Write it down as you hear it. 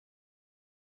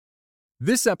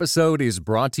This episode is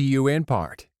brought to you in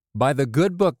part by The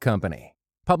Good Book Company,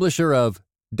 publisher of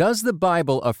Does the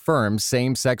Bible Affirm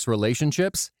Same-Sex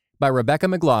Relationships? By Rebecca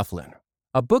McLaughlin,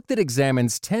 a book that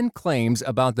examines 10 claims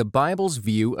about the Bible's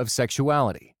view of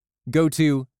sexuality. Go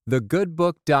to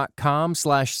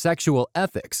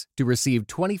thegoodbook.com/sexualethics to receive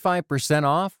 25%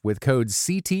 off with code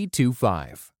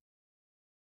CT25.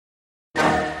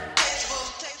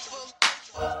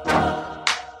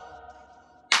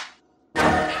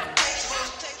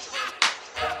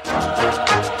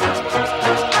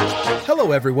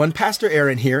 Hello everyone, Pastor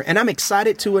Aaron here, and I'm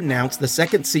excited to announce the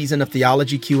second season of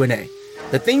Theology Q&A.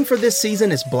 The theme for this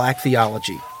season is Black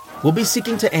Theology. We'll be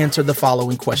seeking to answer the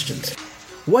following questions.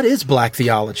 What is Black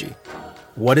theology?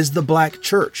 What is the Black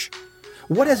church?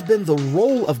 What has been the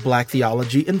role of Black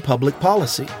theology in public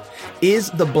policy? Is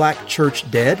the Black church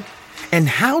dead? And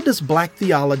how does Black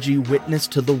theology witness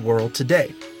to the world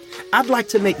today? I'd like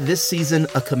to make this season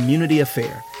a community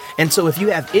affair. And so if you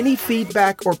have any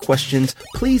feedback or questions,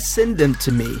 please send them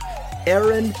to me,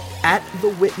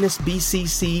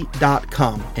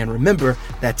 Aaron@thewitnessbcc.com. And remember,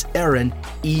 that's Aaron,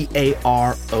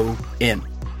 E-A-R-O-N.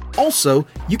 Also,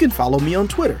 you can follow me on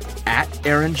Twitter,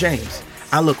 @AaronJames.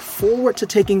 I look forward to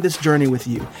taking this journey with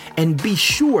you. And be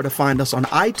sure to find us on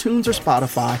iTunes or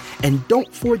Spotify. And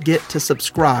don't forget to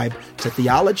subscribe to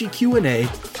Theology Q&A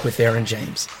with Aaron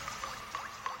James.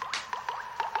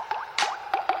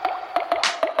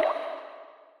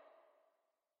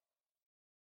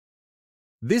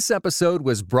 This episode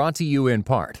was brought to you in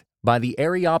part by the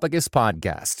Areopagus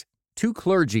Podcast, two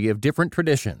clergy of different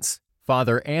traditions,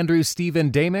 Father Andrew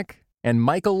Stephen Damick and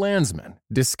Michael Landsman,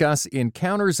 discuss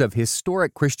encounters of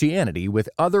historic Christianity with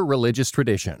other religious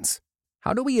traditions.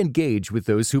 How do we engage with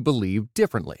those who believe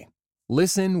differently?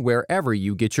 Listen wherever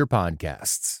you get your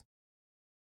podcasts.